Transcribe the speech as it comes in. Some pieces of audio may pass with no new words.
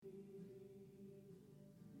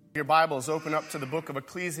Your Bibles open up to the book of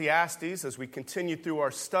Ecclesiastes as we continue through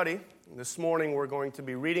our study. This morning we're going to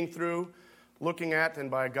be reading through, looking at,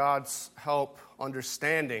 and by God's help,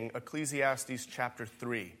 understanding Ecclesiastes chapter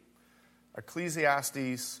 3.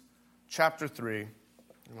 Ecclesiastes chapter 3,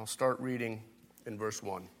 and I'll start reading in verse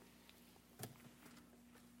 1.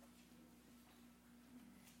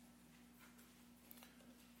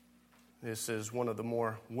 This is one of the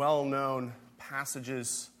more well-known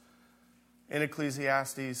passages in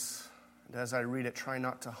Ecclesiastes, and as I read it, try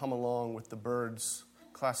not to hum along with the birds'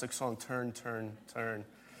 classic song, Turn, Turn, Turn.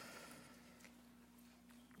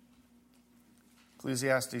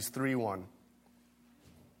 Ecclesiastes 3:1.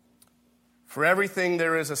 For everything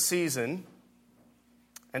there is a season,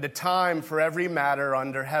 and a time for every matter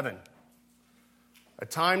under heaven. A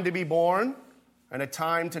time to be born, and a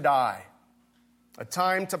time to die. A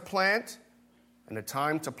time to plant, and a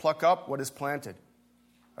time to pluck up what is planted.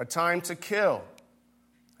 A time to kill,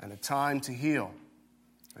 and a time to heal.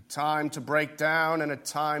 A time to break down, and a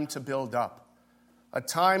time to build up. A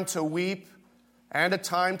time to weep, and a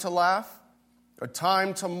time to laugh. A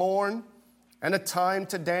time to mourn, and a time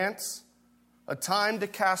to dance. A time to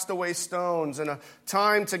cast away stones, and a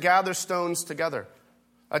time to gather stones together.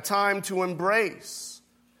 A time to embrace,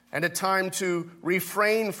 and a time to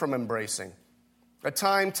refrain from embracing. A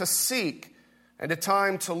time to seek, and a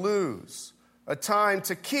time to lose. A time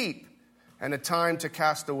to keep, and a time to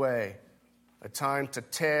cast away. A time to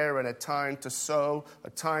tear, and a time to sow.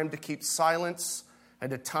 A time to keep silence,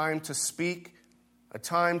 and a time to speak. A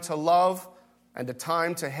time to love, and a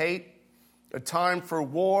time to hate. A time for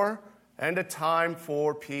war, and a time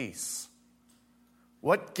for peace.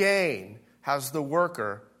 What gain has the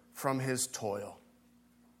worker from his toil?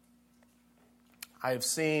 I have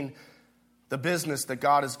seen the business that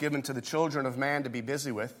God has given to the children of man to be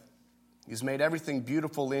busy with. He's made everything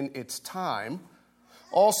beautiful in its time.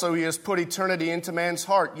 Also, he has put eternity into man's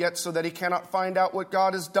heart, yet so that he cannot find out what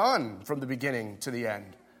God has done from the beginning to the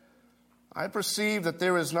end. I perceive that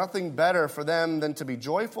there is nothing better for them than to be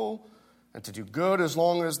joyful and to do good as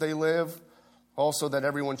long as they live. Also, that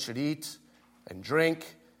everyone should eat and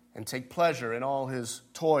drink and take pleasure in all his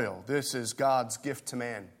toil. This is God's gift to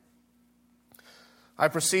man. I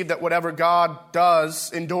perceive that whatever God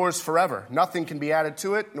does endures forever. Nothing can be added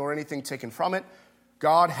to it, nor anything taken from it.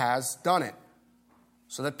 God has done it,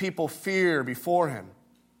 so that people fear before him.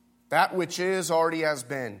 That which is already has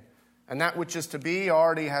been, and that which is to be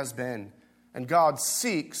already has been. And God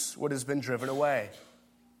seeks what has been driven away.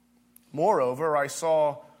 Moreover, I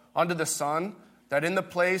saw under the sun that in the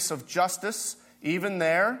place of justice, even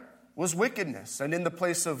there was wickedness, and in the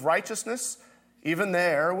place of righteousness, even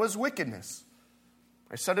there was wickedness.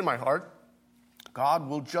 I said in my heart, God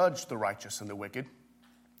will judge the righteous and the wicked,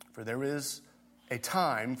 for there is a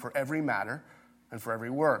time for every matter and for every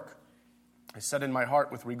work. I said in my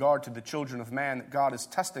heart with regard to the children of man that God is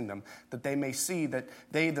testing them, that they may see that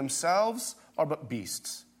they themselves are but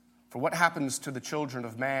beasts. For what happens to the children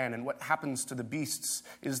of man and what happens to the beasts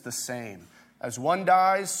is the same. As one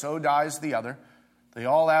dies, so dies the other. They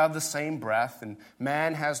all have the same breath, and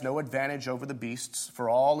man has no advantage over the beasts, for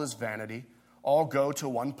all is vanity. All go to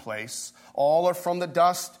one place. All are from the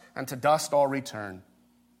dust, and to dust all return.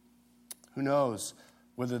 Who knows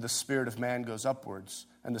whether the spirit of man goes upwards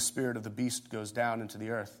and the spirit of the beast goes down into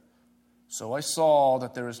the earth? So I saw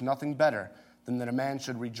that there is nothing better than that a man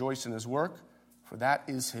should rejoice in his work, for that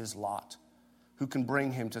is his lot. Who can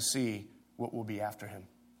bring him to see what will be after him?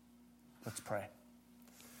 Let's pray.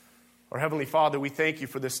 Our Heavenly Father, we thank you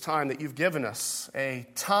for this time that you've given us, a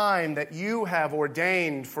time that you have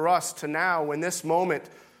ordained for us to now, in this moment,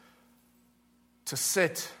 to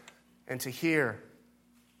sit and to hear.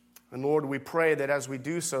 And Lord, we pray that as we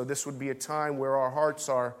do so, this would be a time where our hearts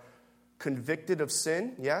are convicted of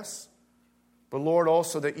sin, yes, but Lord,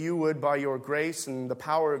 also that you would, by your grace and the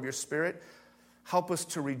power of your Spirit, help us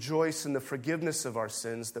to rejoice in the forgiveness of our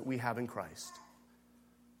sins that we have in Christ.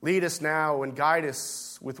 Lead us now and guide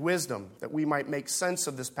us with wisdom that we might make sense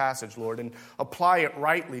of this passage, Lord, and apply it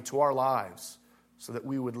rightly to our lives so that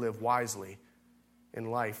we would live wisely in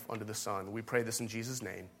life under the sun. We pray this in Jesus'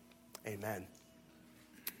 name. Amen.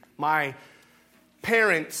 My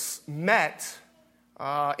parents met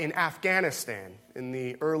in Afghanistan in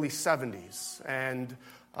the early 70s, and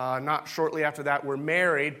not shortly after that were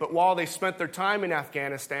married. But while they spent their time in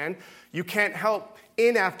Afghanistan, you can't help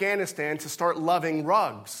in Afghanistan to start loving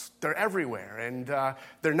rugs. They're everywhere, and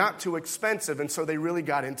they're not too expensive, and so they really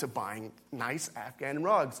got into buying nice Afghan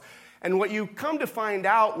rugs. And what you come to find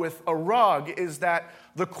out with a rug is that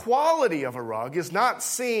the quality of a rug is not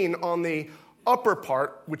seen on the upper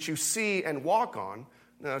part, which you see and walk on.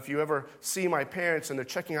 Now, if you ever see my parents and they're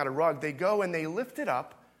checking out a rug, they go and they lift it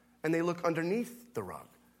up and they look underneath the rug.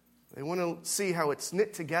 They want to see how it's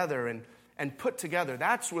knit together and put together.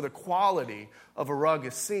 That's where the quality of a rug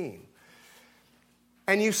is seen.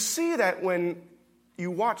 And you see that when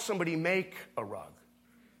you watch somebody make a rug.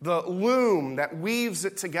 The loom that weaves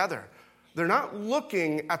it together. They're not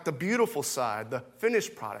looking at the beautiful side, the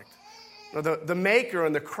finished product. No, the maker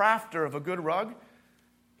and the crafter of a good rug,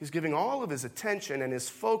 he's giving all of his attention and his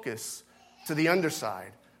focus to the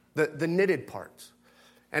underside, the knitted part.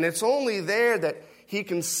 And it's only there that he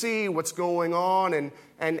can see what's going on,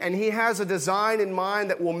 and he has a design in mind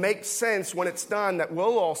that will make sense when it's done, that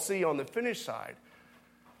we'll all see on the finished side.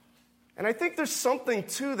 And I think there's something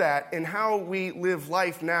to that in how we live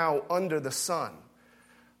life now under the sun.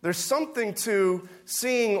 There's something to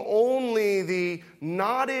seeing only the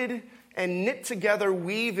knotted and knit together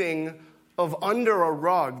weaving of under a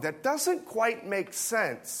rug that doesn't quite make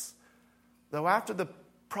sense, though after the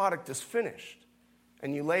product is finished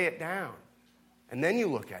and you lay it down and then you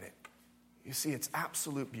look at it, you see its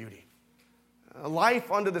absolute beauty.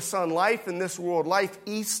 Life under the sun, life in this world, life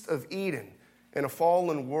east of Eden in a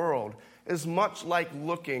fallen world is much like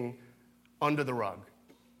looking under the rug.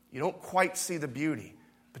 You don't quite see the beauty,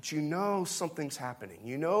 but you know something's happening.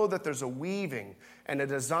 You know that there's a weaving and a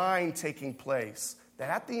design taking place that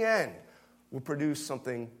at the end will produce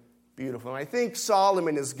something beautiful. And I think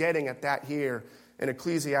Solomon is getting at that here in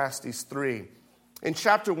Ecclesiastes 3. In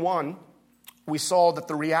chapter 1, we saw that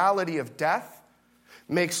the reality of death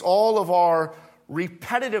makes all of our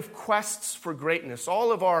repetitive quests for greatness,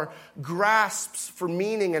 all of our grasps for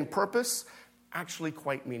meaning and purpose, actually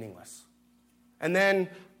quite meaningless. And then,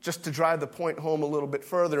 just to drive the point home a little bit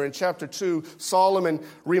further, in chapter 2, Solomon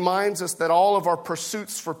reminds us that all of our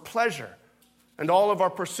pursuits for pleasure and all of our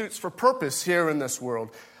pursuits for purpose here in this world,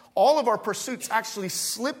 all of our pursuits actually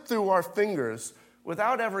slip through our fingers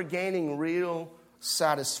without ever gaining real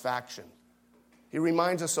satisfaction. He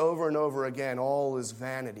reminds us over and over again, all is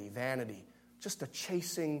vanity, vanity, just a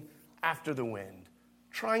chasing after the wind,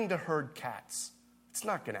 trying to herd cats. It's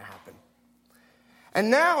not going to happen.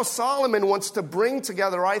 And now Solomon wants to bring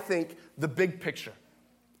together, I think, the big picture,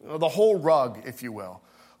 the whole rug, if you will,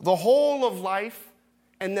 the whole of life,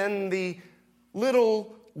 and then the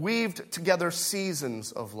little weaved together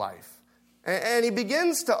seasons of life. And he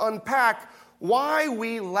begins to unpack why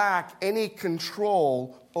we lack any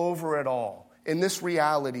control over it all in this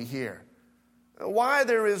reality here. Why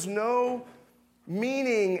there is no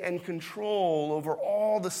meaning and control over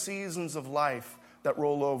all the seasons of life that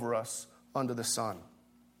roll over us under the sun.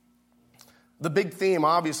 The big theme,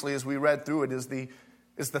 obviously, as we read through it, is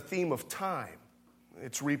the theme of time.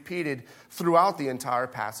 It's repeated throughout the entire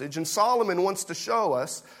passage. And Solomon wants to show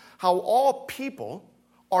us how all people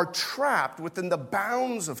are trapped within the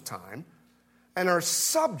bounds of time and are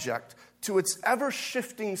subject to its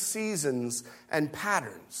ever-shifting seasons and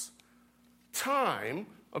patterns. Time,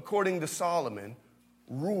 according to Solomon,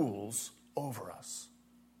 rules over us.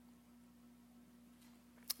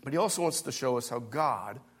 But he also wants to show us how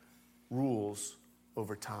God rules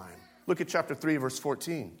over time. Look at chapter 3, verse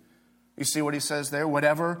 14. You see what he says there?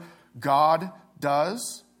 Whatever God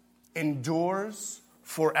does endures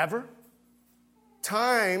forever.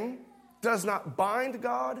 Time does not bind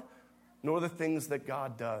God, nor the things that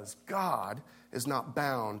God does. God is not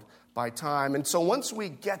bound by time. And so once we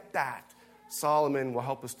get that, Solomon will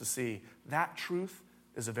help us to see that truth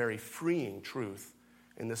is a very freeing truth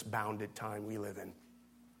in this bounded time we live in.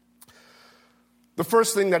 The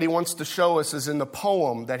first thing that he wants to show us is in the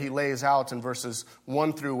poem that he lays out in verses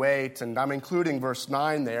 1 through 8, and I'm including verse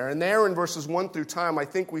 9 there. And there in verses 1 through 10, I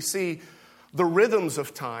think we see the rhythms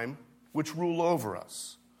of time which rule over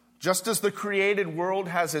us. Just as the created world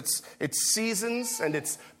has its seasons and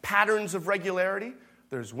its patterns of regularity,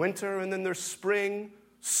 there's winter and then there's spring,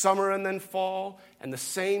 summer and then fall, and the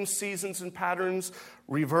same seasons and patterns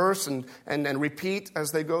reverse and repeat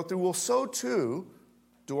as they go through. Well, so too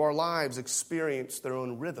do our lives experience their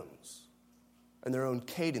own rhythms and their own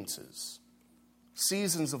cadences,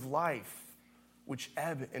 seasons of life which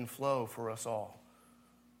ebb and flow for us all.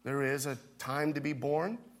 There is a time to be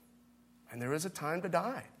born, and there is a time to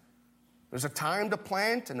die. There's a time to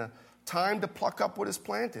plant and a time to pluck up what is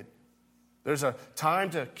planted. There's a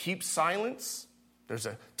time to keep silence. There's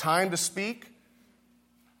a time to speak.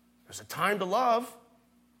 There's a time to love.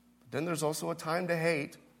 But then there's also a time to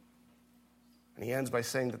hate. And he ends by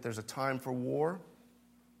saying that there's a time for war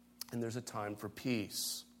and there's a time for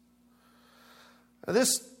peace. Now,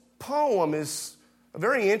 this poem is a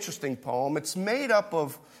very interesting poem. It's made up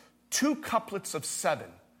of 2 couplets of 7,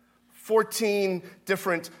 14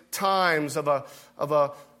 different times of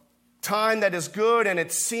a time that is good and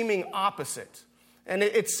its seeming opposite. And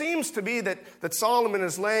it seems to be that Solomon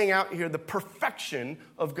is laying out here the perfection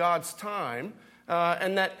of God's time,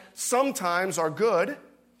 and that sometimes are good,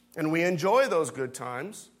 and we enjoy those good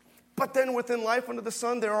times. But then within life under the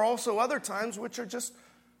sun, there are also other times which are just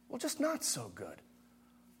not so good.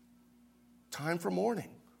 Time for mourning.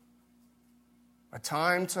 A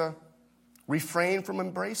time to refrain from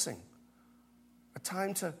embracing. A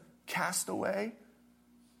time to cast away.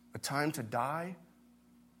 A time to die.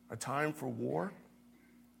 A time for war.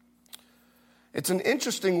 It's an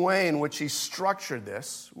interesting way in which he structured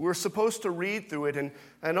this. We're supposed to read through it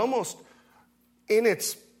and almost in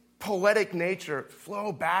its poetic nature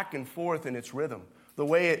flow back and forth in its rhythm, the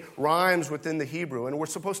way it rhymes within the Hebrew. And we're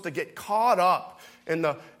supposed to get caught up in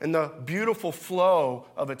the beautiful flow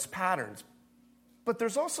of its patterns. But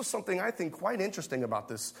there's also something I think quite interesting about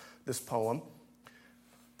this poem.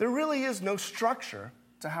 There really is no structure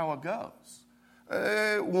to how it goes.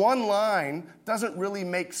 One line doesn't really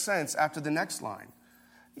make sense after the next line.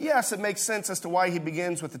 Yes, it makes sense as to why he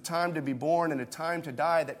begins with a time to be born and a time to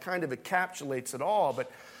die. That kind of encapsulates it all.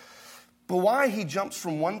 But why he jumps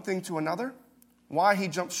from one thing to another, why he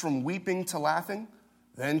jumps from weeping to laughing,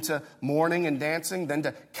 then to mourning and dancing, then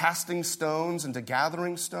to casting stones and to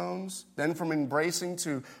gathering stones, then from embracing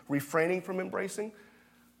to refraining from embracing,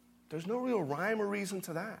 there's no real rhyme or reason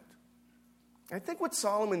to that. I think what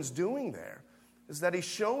Solomon's doing there is that he's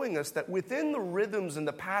showing us that within the rhythms and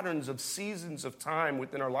the patterns of seasons of time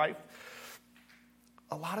within our life,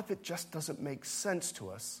 a lot of it just doesn't make sense to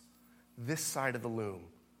us this side of the loom,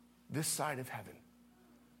 this side of heaven.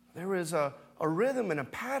 There is a rhythm and a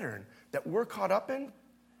pattern that we're caught up in,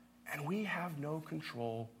 and we have no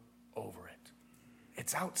control over it.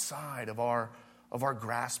 It's outside of our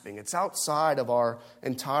grasping. It's outside of our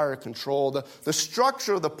entire control. The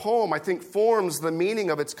structure of the poem, I think, forms the meaning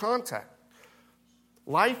of its content.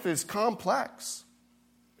 Life is complex.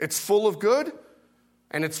 It's full of good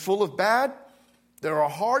and it's full of bad. There are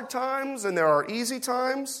hard times and there are easy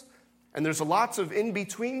times, and there's lots of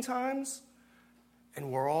in-between times,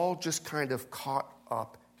 and we're all just kind of caught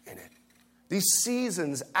up in it. These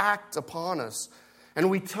seasons act upon us, and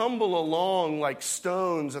we tumble along like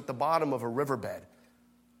stones at the bottom of a riverbed.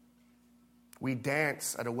 We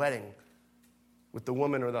dance at a wedding with the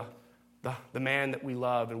woman or the man that we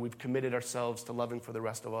love, and we've committed ourselves to loving for the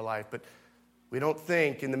rest of our life. But we don't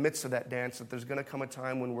think in the midst of that dance that there's going to come a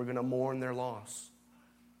time when we're going to mourn their loss.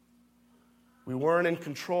 We weren't in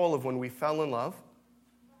control of when we fell in love,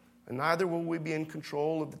 and neither will we be in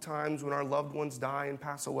control of the times when our loved ones die and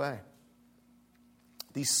pass away.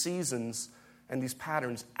 These seasons and these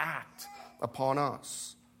patterns act upon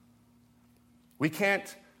us. We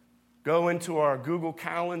can't go into our Google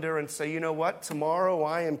Calendar and say, you know what, tomorrow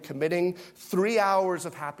I am committing 3 hours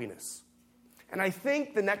of happiness. And I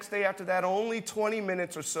think the next day after that, only 20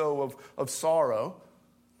 minutes or so of sorrow.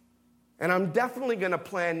 And I'm definitely going to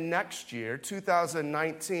plan next year,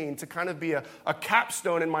 2019, to kind of be a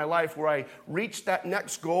capstone in my life where I reach that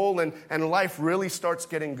next goal and life really starts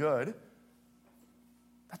getting good.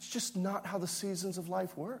 That's just not how the seasons of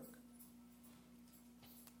life work.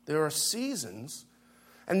 There are seasons,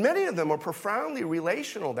 and many of them are profoundly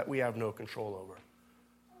relational, that we have no control over.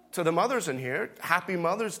 To the mothers in here, happy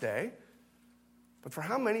Mother's Day. But for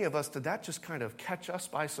how many of us did that just kind of catch us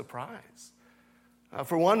by surprise?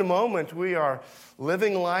 For one moment, we are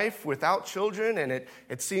living life without children, and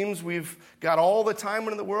it seems we've got all the time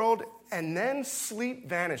in the world, and then sleep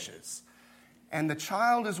vanishes. And the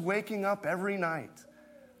child is waking up every night,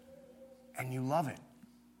 and you love it,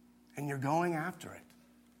 and you're going after it,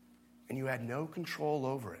 and you had no control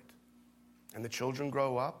over it. And the children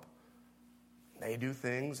grow up, they do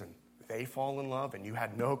things, and they fall in love, and you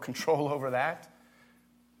had no control over that.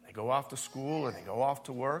 They go off to school, or they go off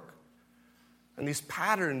to work. And these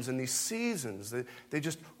patterns and these seasons, they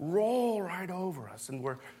just roll right over us, and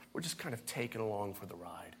we're just kind of taken along for the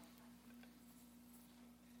ride.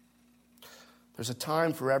 There's a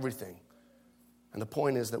time for everything, and the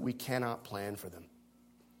point is that we cannot plan for them.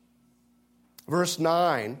 Verse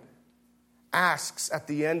 9 asks at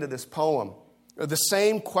the end of this poem the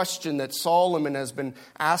same question that Solomon has been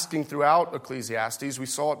asking throughout Ecclesiastes. We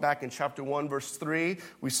saw it back in chapter 1, verse 3.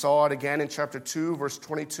 We saw it again in chapter 2, verse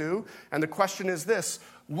 22. And the question is this: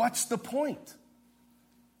 what's the point?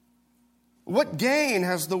 What gain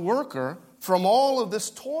has the worker from all of this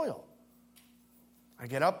toil? I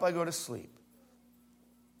get up, I go to sleep.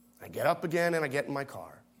 I get up again and I get in my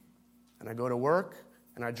car. And I go to work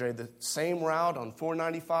and I drive the same route on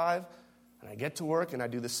 495. And I get to work and I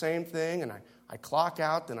do the same thing and I I clock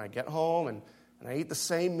out, then I get home, and I eat the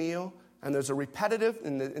same meal. And there's a repetitive,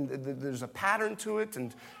 and there's a pattern to it,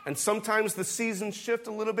 and sometimes the seasons shift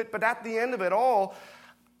a little bit, but at the end of it all,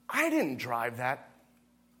 I didn't drive that.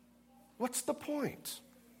 What's the point?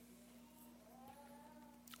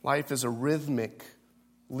 Life is a rhythmic,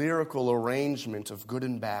 lyrical arrangement of good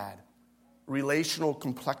and bad, relational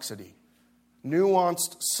complexity,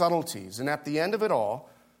 nuanced subtleties, and at the end of it all,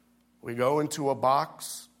 we go into a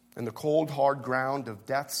box in the cold, hard ground of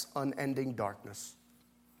death's unending darkness.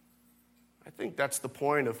 I think that's the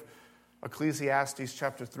point of Ecclesiastes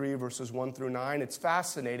chapter 3, verses 1 through 9. It's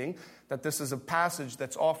fascinating that this is a passage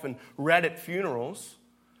that's often read at funerals.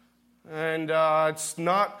 And it's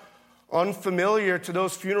not unfamiliar to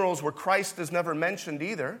those funerals where Christ is never mentioned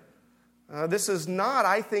either. This is not,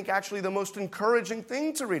 I think, actually the most encouraging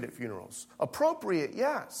thing to read at funerals. Appropriate,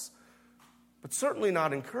 yes, but certainly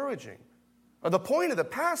not encouraging. The point of the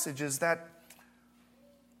passage is that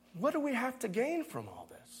what do we have to gain from all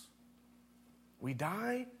this? We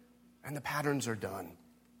die, and the patterns are done.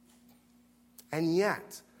 And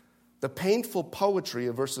yet, the painful poetry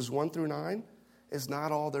of verses 1 through 9 is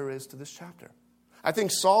not all there is to this chapter. I think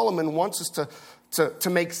Solomon wants us to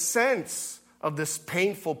make sense of this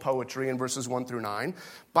painful poetry in verses 1 through 9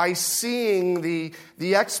 by seeing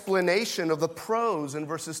the explanation of the prose in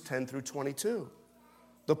verses 10 through 22.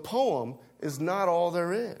 The poem is not all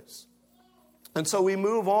there is. And so we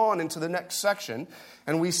move on into the next section,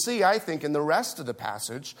 and we see, I think, in the rest of the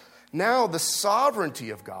passage, now the sovereignty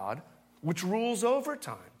of God, which rules over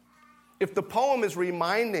time. If the poem is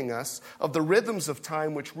reminding us of the rhythms of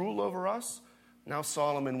time which rule over us, now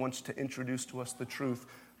Solomon wants to introduce to us the truth,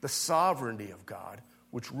 the sovereignty of God,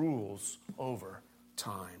 which rules over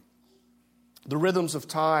time. The rhythms of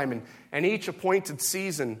time and each appointed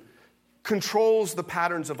season controls the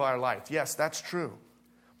patterns of our life. Yes, that's true.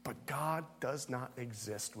 But God does not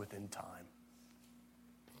exist within time.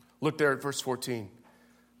 Look there at verse 14.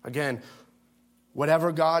 Again,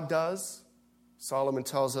 whatever God does, Solomon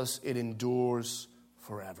tells us it endures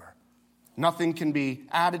forever. Nothing can be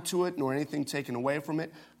added to it, nor anything taken away from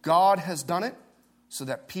it. God has done it so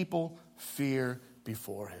that people fear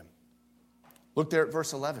before him. Look there at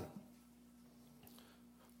verse 11.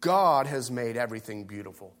 God has made everything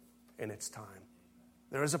beautiful in its time.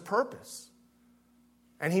 There is a purpose.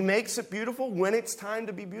 And he makes it beautiful when it's time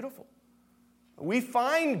to be beautiful. We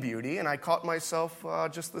find beauty, and I caught myself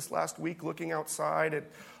just this last week looking outside at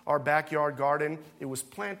our backyard garden. It was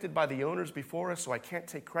planted by the owners before us, so I can't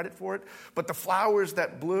take credit for it. But the flowers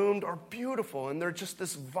that bloomed are beautiful, and they're just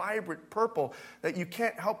this vibrant purple that you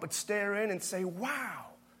can't help but stare in and say, wow,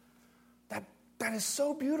 that is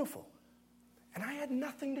so beautiful. And I had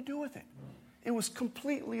nothing to do with it. It was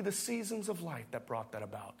completely the seasons of life that brought that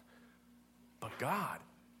about. But God,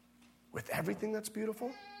 with everything that's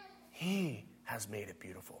beautiful, he has made it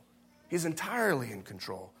beautiful. He's entirely in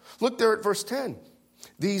control. Look there at verse 10.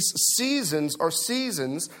 These seasons are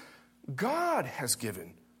seasons God has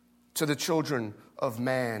given to the children of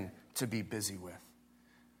man to be busy with.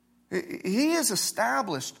 He has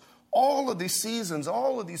established all of these seasons,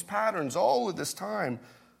 all of these patterns, all of this time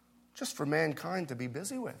just for mankind to be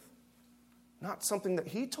busy with. Not something that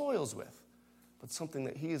he toils with, but something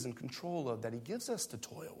that he is in control of, that he gives us to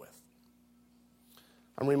toil with.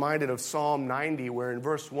 I'm reminded of Psalm 90, where in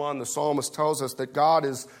verse 1, the psalmist tells us that God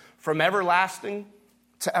is from everlasting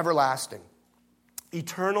to everlasting,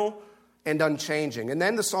 eternal and unchanging. And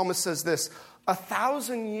then the psalmist says this,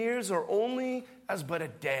 1,000 years are only as but a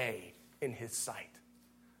day in his sight.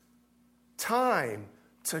 Time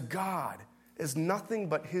to God is nothing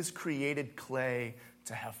but his created clay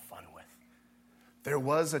to have fun with. There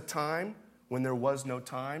was a time when there was no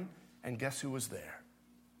time, and guess who was there?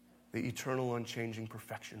 The eternal, unchanging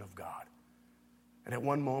perfection of God. And at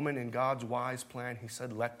one moment in God's wise plan, he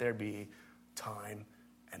said, let there be time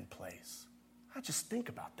and place. I just think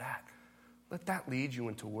about that. Let that lead you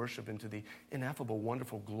into worship, into the ineffable,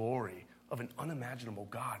 wonderful glory of an unimaginable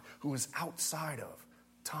God who is outside of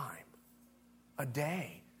time. A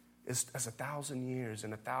day is as 1,000 years,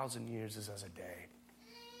 and 1,000 years is as a day.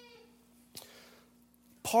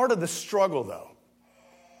 Part of the struggle, though,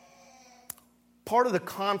 part of the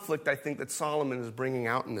conflict, I think, that Solomon is bringing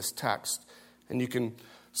out in this text, and you can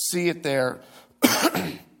see it there,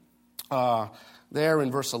 there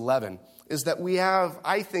in verse 11, is that we have,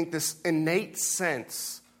 I think, this innate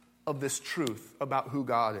sense of this truth about who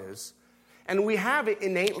God is. And we have it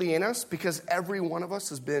innately in us because every one of us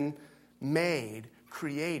has been made,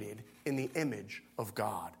 created in the image of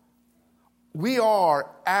God. We are,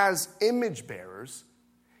 as image bearers,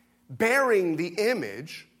 bearing the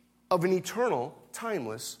image of an eternal,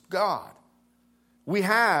 timeless God. We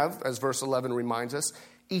have, as verse 11 reminds us,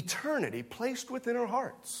 eternity placed within our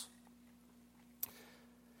hearts.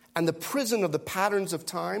 And the prison of the patterns of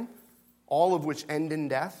time, all of which end in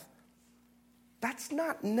death, that's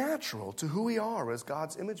not natural to who we are as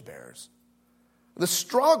God's image bearers. The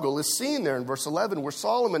struggle is seen there in verse 11, where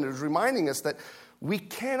Solomon is reminding us that we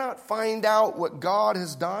cannot find out what God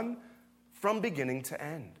has done from beginning to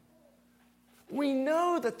end. We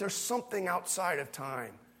know that there's something outside of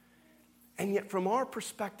time. And yet from our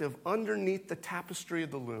perspective, underneath the tapestry of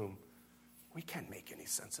the loom, we can't make any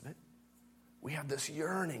sense of it. We have this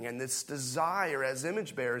yearning and this desire as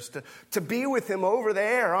image bearers to be with him over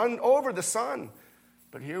there, over the sun.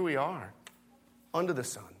 But here we are, under the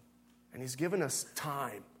sun. And he's given us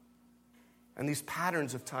time and these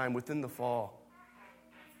patterns of time within the fall.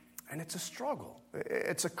 And it's a struggle.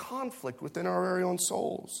 It's a conflict within our very own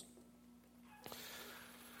souls.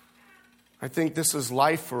 I think this is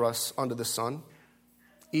life for us under the sun,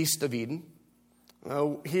 east of Eden.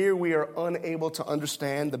 Here we are unable to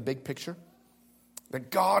understand the big picture, that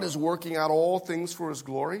God is working out all things for his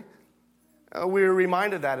glory. We are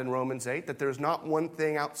reminded of that in Romans 8, that there's not one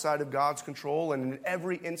thing outside of God's control, and in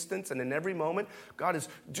every instance and in every moment, God is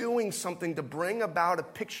doing something to bring about a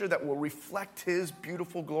picture that will reflect his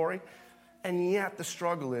beautiful glory. And yet the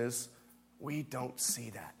struggle is we don't see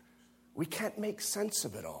that. We can't make sense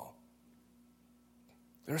of it all.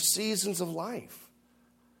 There are seasons of life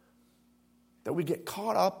that we get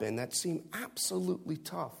caught up in that seem absolutely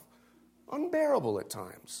tough, unbearable at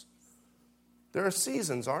times. There are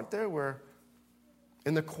seasons, aren't there, where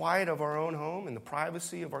in the quiet of our own home, in the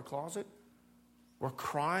privacy of our closet, we're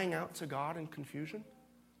crying out to God in confusion.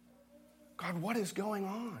 God, what is going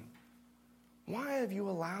on? Why have you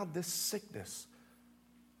allowed this sickness?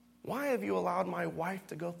 Why have you allowed my wife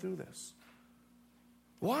to go through this?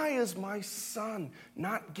 Why is my son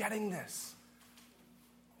not getting this?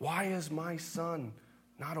 Why is my son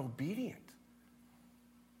not obedient?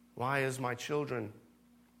 Why is my children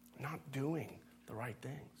not doing the right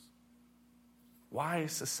things? Why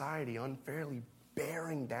is society unfairly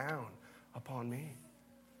bearing down upon me?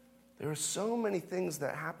 There are so many things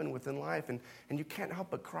that happen within life, and you can't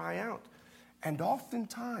help but cry out. And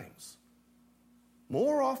oftentimes,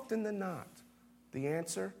 more often than not, the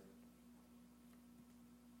answer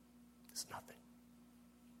is nothing.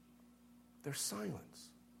 There's silence.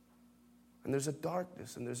 And there's a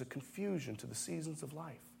darkness and there's a confusion to the seasons of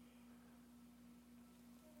life.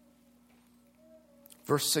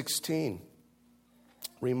 Verse 16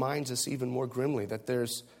 reminds us even more grimly that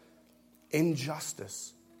there's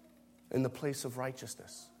injustice in the place of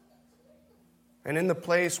righteousness. And in the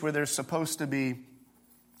place where there's supposed to be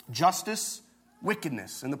justice,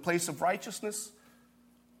 wickedness. In the place of righteousness,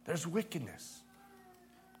 there's wickedness.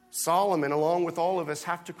 Solomon, along with all of us,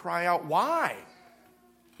 have to cry out, why?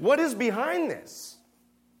 What is behind this?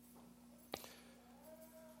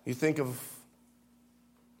 You think of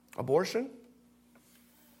abortion,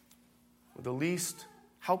 the least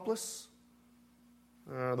helpless,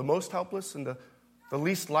 the most helpless, and the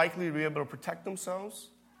least likely to be able to protect themselves.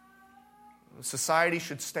 Society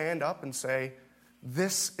should stand up and say,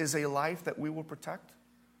 this is a life that we will protect.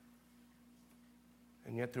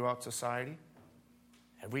 And yet throughout society,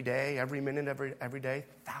 every day, every minute, every day,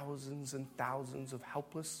 thousands and thousands of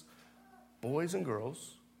helpless boys and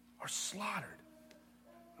girls are slaughtered.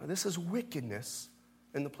 Now, this is wickedness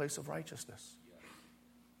in the place of righteousness.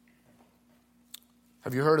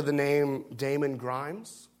 Have you heard of the name Damon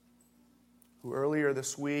Grimes, who earlier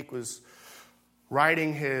this week was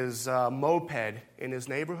riding his moped in his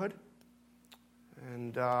neighborhood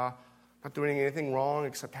and not doing anything wrong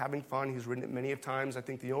except having fun? He's ridden it many of times. I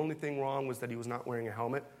think the only thing wrong was that he was not wearing a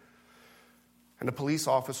helmet. And a police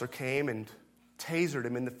officer came and tasered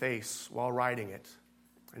him in the face while riding it.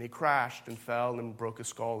 And he crashed and fell and broke his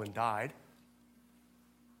skull and died.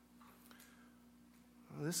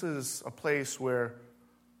 This is a place where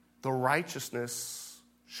the righteousness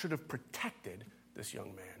should have protected this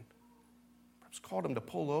young man. Perhaps called him to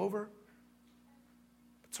pull over,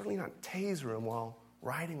 but certainly not taser him while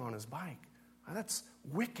riding on his bike. Now, that's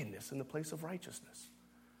wickedness in the place of righteousness.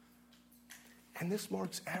 And this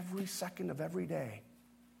marks every second of every day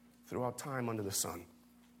throughout time under the sun.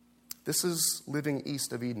 This is living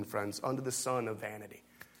east of Eden, friends, under the sun of vanity.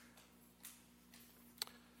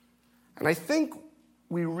 And I think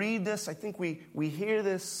we read this, I think we hear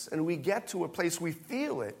this, and we get to a place we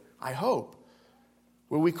feel it, I hope,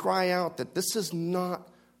 where we cry out that this is not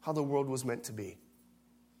how the world was meant to be.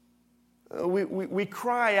 We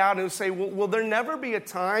cry out and say, will there never be a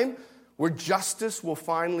time where justice will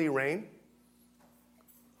finally reign?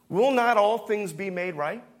 Will not all things be made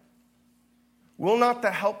right? Will not the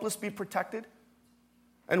helpless be protected?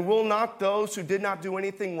 And will not those who did not do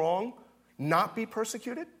anything wrong not be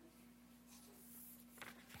persecuted?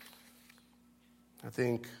 I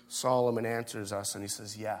think Solomon answers us and he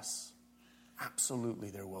says, yes, absolutely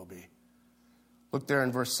there will be. Look there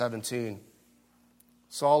in verse 17.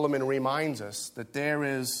 Solomon reminds us that there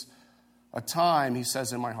is a time, he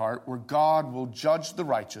says in my heart, where God will judge the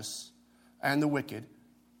righteous and the wicked,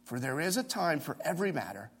 for there is a time for every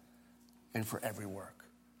matter and for every work.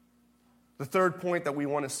 The third point that we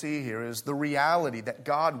want to see here is the reality that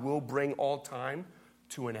God will bring all time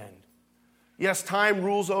to an end. Yes, time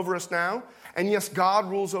rules over us now, and yes, God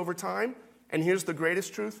rules over time, and here's the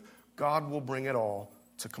greatest truth, God will bring it all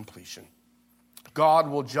to completion. God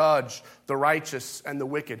will judge the righteous and the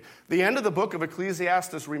wicked. The end of the book of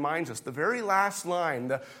Ecclesiastes reminds us, the very last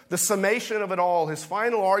line, the summation of it all, his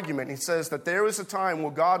final argument, he says that there is a time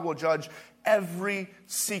where God will judge every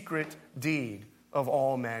secret deed of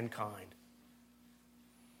all mankind.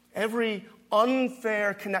 Every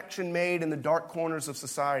unfair connection made in the dark corners of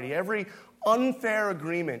society, every unfair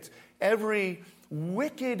agreement, every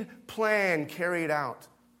wicked plan carried out,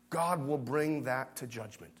 God will bring that to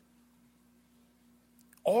judgment.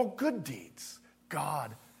 All good deeds,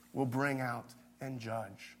 God will bring out and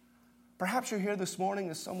judge. Perhaps you're here this morning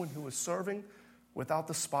as someone who is serving without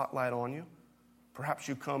the spotlight on you. Perhaps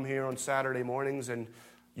you come here on Saturday mornings and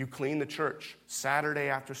you clean the church Saturday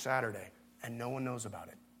after Saturday and no one knows about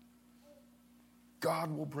it.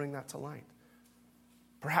 God will bring that to light.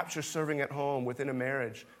 Perhaps you're serving at home within a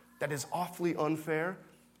marriage that is awfully unfair,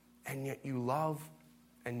 and yet you love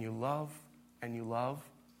and you love and you love.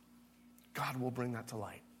 God will bring that to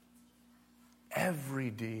light.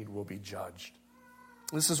 Every deed will be judged.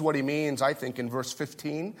 This is what he means, I think, in verse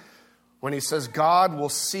 15, when he says God will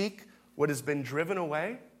seek what has been driven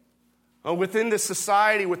away. Within this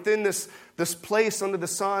society, within this place under the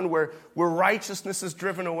sun where righteousness is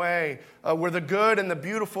driven away, where the good and the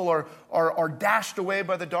beautiful are dashed away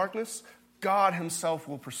by the darkness, God himself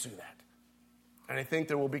will pursue that. And I think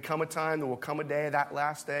there will become a time, there will come a day, that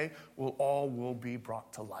last day, all will be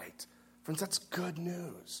brought to light. Friends, that's good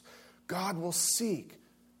news. God will seek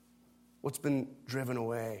what's been driven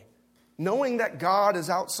away. Knowing that God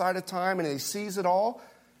is outside of time and he sees it all,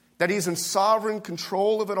 that he's in sovereign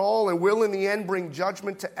control of it all and will in the end bring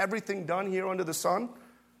judgment to everything done here under the sun.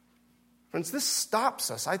 Friends, this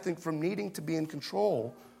stops us, I think, from needing to be in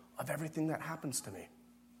control of everything that happens to me.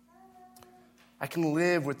 I can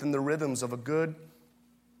live within the rhythms of a good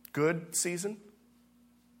season,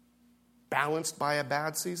 balanced by a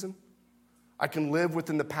bad season. I can live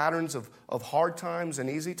within the patterns of hard times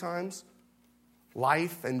and easy times,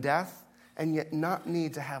 life and death, and yet not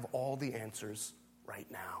need to have all the answers right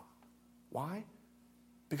now. Why?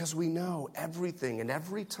 Because we know everything and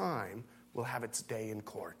every time will have its day in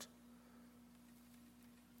court.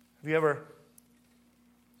 Have you ever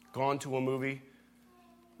gone to a movie?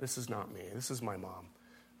 This is not me. This is my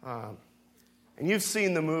mom. And you've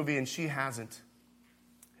seen the movie and she hasn't.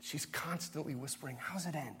 She's constantly whispering, how's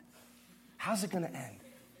it end? How's it going to end?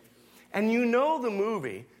 And you know the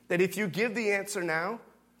movie that if you give the answer now,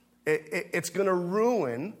 it's going to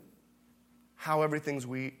ruin how everything's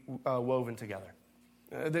woven together.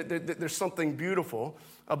 There's something beautiful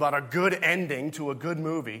about a good ending to a good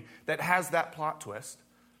movie that has that plot twist.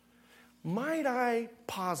 Might I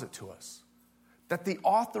posit to us that the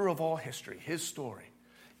author of all history, his story,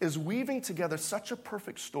 is weaving together such a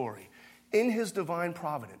perfect story in his divine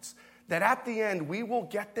providence that at the end we will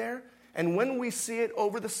get there, and when we see it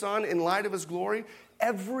over the sun in light of his glory,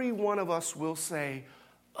 every one of us will say,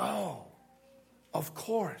 oh, of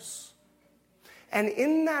course. And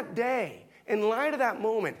in that day, in light of that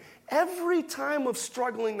moment, every time of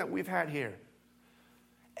struggling that we've had here,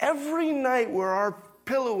 every night where our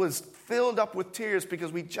pillow was filled up with tears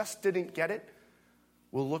because we just didn't get it,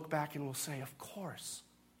 we'll look back and we'll say, of course.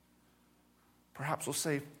 Perhaps we'll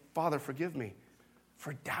say, Father, forgive me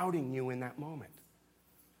for doubting you in that moment.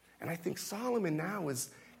 And I think Solomon now is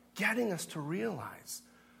getting us to realize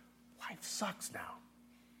life sucks now,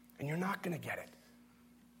 and you're not going to get it.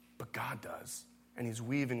 But God does, and he's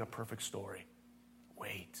weaving a perfect story.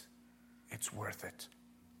 Wait, it's worth it.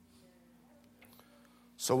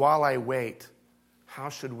 So while I wait, how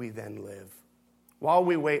should we then live? While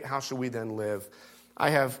we wait, how should we then live?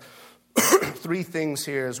 I have three things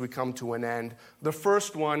here as we come to an end. The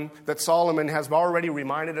first one that Solomon has already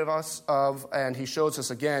reminded us of, and he shows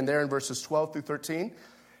us again there in verses 12 through 13,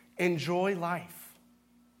 enjoy life.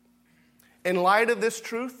 In light of this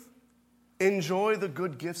truth, enjoy the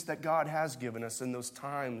good gifts that God has given us in those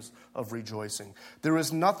times of rejoicing. There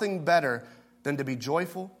is nothing better than to be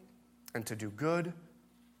joyful and to do good,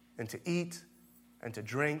 and to eat, and to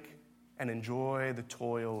drink, and enjoy the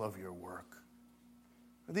toil of your work.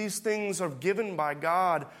 These things are given by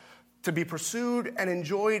God to be pursued and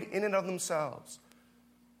enjoyed in and of themselves.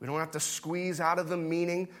 We don't have to squeeze out of them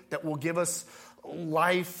meaning that will give us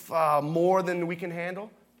life more than we can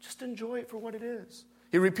handle. Just enjoy it for what it is.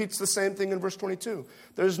 He repeats the same thing in verse 22.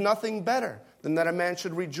 There's nothing better than that a man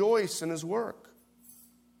should rejoice in his work.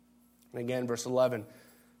 And again, verse 11,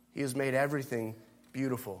 he has made everything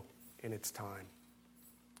beautiful in its time.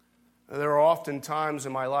 There are often times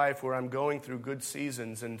in my life where I'm going through good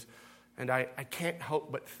seasons and I can't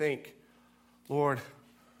help but think, Lord,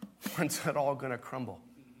 when's that all going to crumble?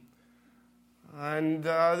 And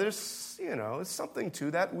there's something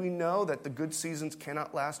to that. We know that the good seasons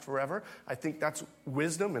cannot last forever. I think that's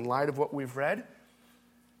wisdom in light of what we've read.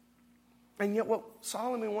 And yet what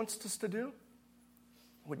Solomon wants us to do,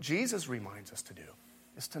 what Jesus reminds us to do,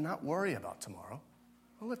 is to not worry about tomorrow.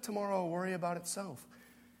 We'll let tomorrow worry about itself.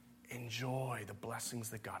 Enjoy the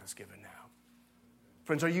blessings that God has given now.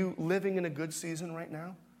 Friends, are you living in a good season right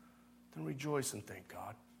now? Then rejoice and thank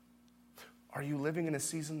God. Are you living in a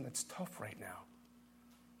season that's tough right now?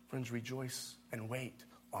 Friends, rejoice and wait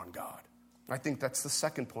on God. I think that's the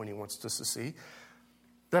second point he wants us to see.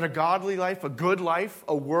 That a godly life, a good life,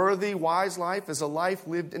 a worthy, wise life is a life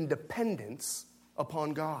lived in dependence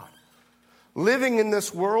upon God. Living in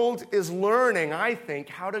this world is learning, I think,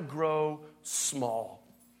 how to grow small.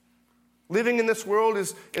 Living in this world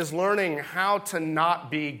is learning how to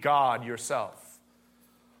not be God yourself.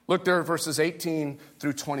 Look there at verses 18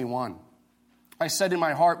 through 21. I said in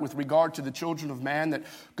my heart with regard to the children of man that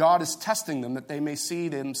God is testing them, that they may see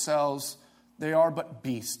themselves they are but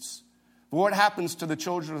beasts. But what happens to the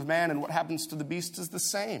children of man and what happens to the beasts is the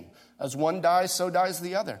same. As one dies, so dies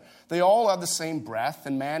the other. They all have the same breath,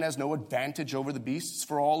 and man has no advantage over the beasts,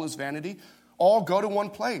 for all is vanity. All go to one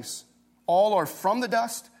place. All are from the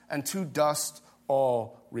dust, and to dust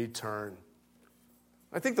all return.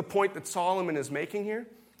 I think the point that Solomon is making here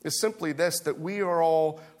is simply this, that we are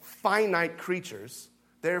all finite creatures,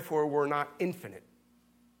 therefore we're not infinite.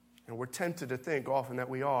 And we're tempted to think often that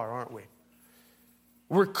we are, aren't we?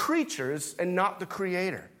 We're creatures and not the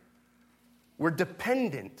creator. We're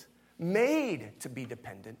dependent, made to be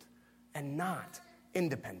dependent, and not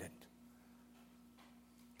independent.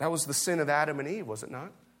 That was the sin of Adam and Eve, was it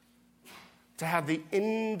not? To have the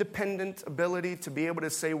independent ability to be able to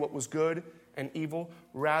say what was good and evil,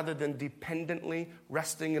 rather than dependently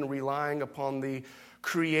resting and relying upon the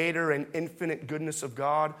creator and infinite goodness of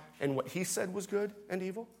God and what he said was good and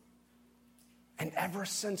evil. And ever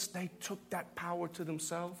since they took that power to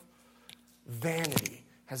themselves, vanity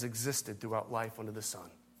has existed throughout life under the sun.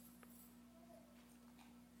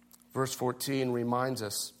 Verse 14 reminds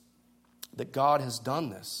us that God has done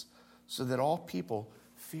this so that all people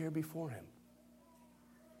fear before him.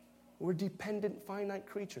 We're dependent, finite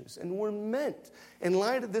creatures, and we're meant, in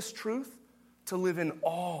light of this truth, to live in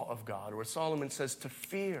awe of God, or as Solomon says, to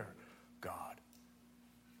fear God.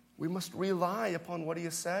 We must rely upon what he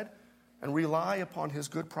has said and rely upon his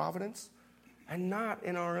good providence, and not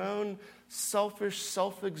in our own selfish,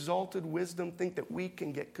 self-exalted wisdom think that we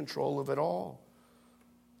can get control of it all.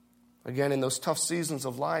 Again, in those tough seasons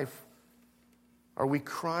of life, are we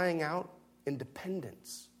crying out in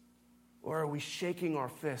dependence? Or are we shaking our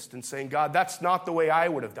fist and saying, God, that's not the way I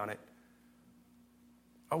would have done it?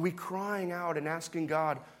 Are we crying out and asking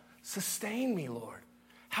God, sustain me, Lord.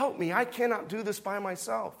 Help me. I cannot do this by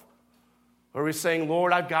myself. Or are we saying,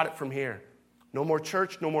 Lord, I've got it from here. No more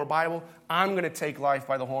church, no more Bible. I'm going to take life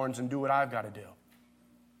by the horns and do what I've got to do.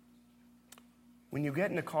 When you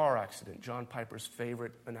get in a car accident, John Piper's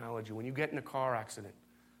favorite analogy, when you get in a car accident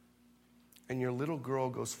and your little girl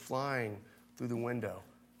goes flying through the window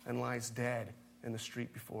and lies dead in the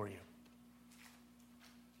street before you,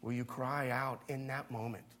 will you cry out in that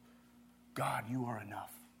moment, God, you are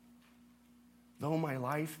enough? Though my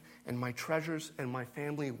life and my treasures and my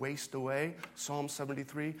family waste away, Psalm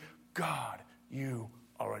 73, God, you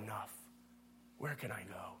are enough. Where can I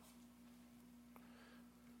go?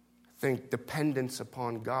 I think dependence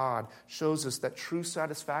upon God shows us that true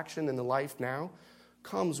satisfaction in the life now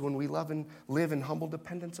comes when we live in humble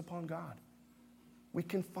dependence upon God. We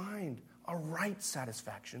can find a right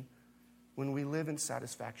satisfaction when we live in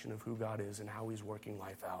satisfaction of who God is and how he's working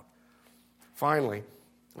life out. Finally,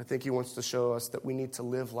 I think he wants to show us that we need to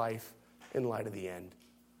live life in light of the end.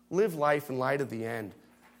 Live life in light of the end.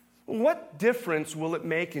 What difference will it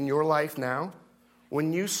make in your life now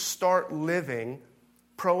when you start living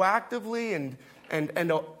proactively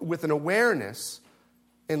and with an awareness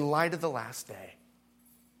in light of the last day?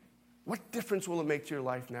 What difference will it make to your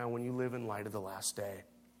life now when you live in light of the last day?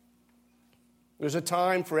 There's a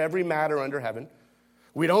time for every matter under heaven.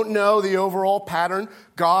 We don't know the overall pattern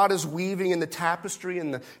God is weaving in the tapestry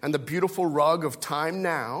and the beautiful rug of time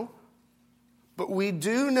now. But we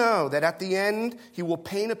do know that at the end, he will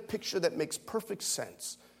paint a picture that makes perfect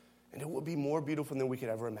sense. And it will be more beautiful than we could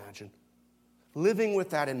ever imagine. Living with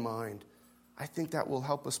that in mind, I think that will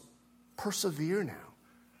help us persevere now.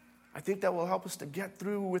 I think that will help us to get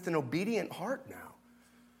through with an obedient heart now.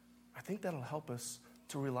 I think that'll help us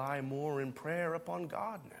to rely more in prayer upon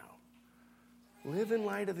God now. Live in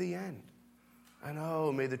light of the end. And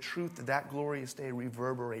oh, may the truth of that glorious day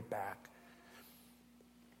reverberate back.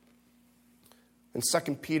 In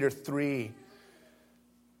 2 Peter 3,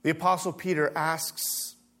 the Apostle Peter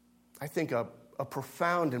asks, I think, a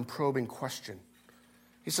profound and probing question.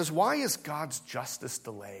 He says, why is God's justice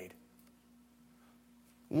delayed?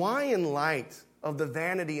 Why, in light of the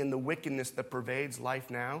vanity and the wickedness that pervades life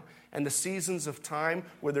now, and the seasons of time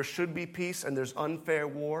where there should be peace and there's unfair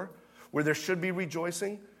war, where there should be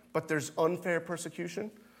rejoicing, but there's unfair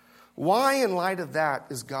persecution, why, in light of that,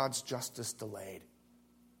 is God's justice delayed?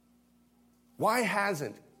 Why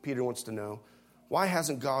hasn't, Peter wants to know, why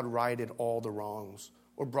hasn't God righted all the wrongs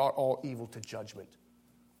or brought all evil to judgment?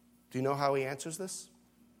 Do you know how he answers this?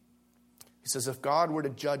 He says, if God were to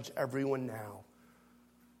judge everyone now,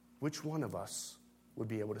 which one of us would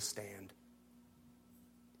be able to stand?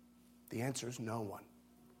 The answer is no one.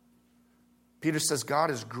 Peter says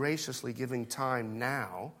God is graciously giving time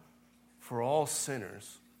now for all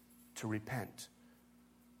sinners to repent.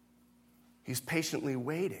 He's patiently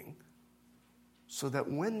waiting so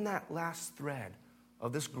that when that last thread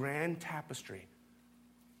of this grand tapestry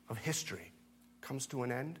of history comes to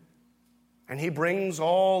an end, and he brings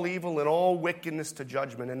all evil and all wickedness to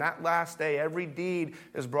judgment, and that last day, every deed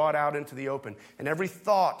is brought out into the open, and every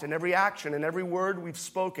thought and every action and every word we've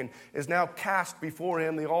spoken is now cast before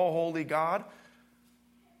him, the all-holy God.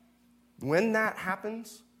 When that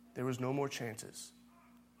happens, there is no more chances.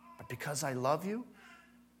 But because I love you,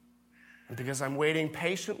 and because I'm waiting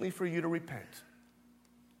patiently for you to repent,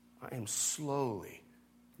 I am slowly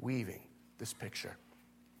weaving this picture.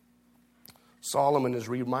 Solomon is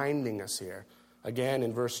reminding us here, again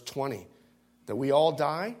in verse 20, that we all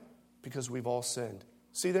die because we've all sinned.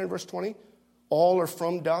 See there in verse 20? All are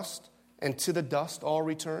from dust, and to the dust all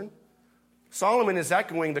return. Solomon is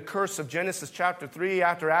echoing the curse of Genesis chapter 3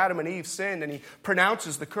 after Adam and Eve sinned, and he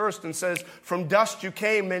pronounces the curse and says, from dust you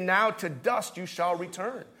came, and now to dust you shall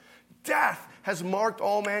return. Death has marked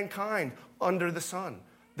all mankind under the sun.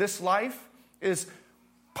 This life is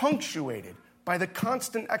punctuated by the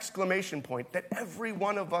constant exclamation point that every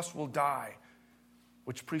one of us will die,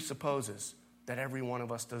 which presupposes that every one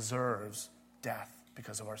of us deserves death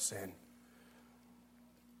because of our sin.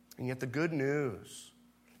 And yet the good news,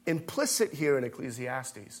 implicit here in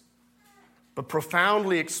Ecclesiastes, but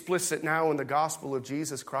profoundly explicit now in the gospel of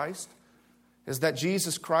Jesus Christ, is that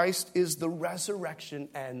Jesus Christ is the resurrection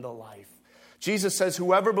and the life. Jesus says,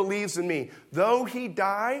 whoever believes in me, though he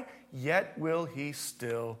die, yet will he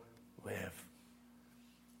still live.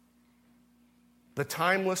 The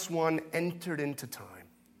timeless one entered into time,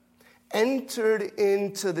 entered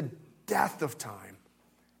into the death of time,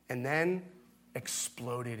 and then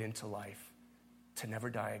exploded into life to never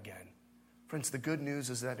die again. Friends, the good news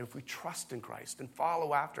is that if we trust in Christ and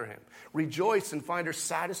follow after him, rejoice and find our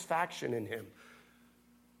satisfaction in him,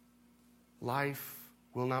 life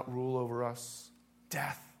will not rule over us,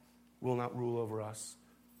 death will not rule over us,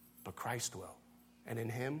 but Christ will. And in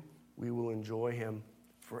him, we will enjoy him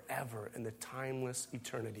forever in the timeless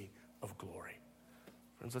eternity of glory.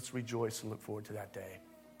 Friends, let's rejoice and look forward to that day.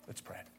 Let's pray.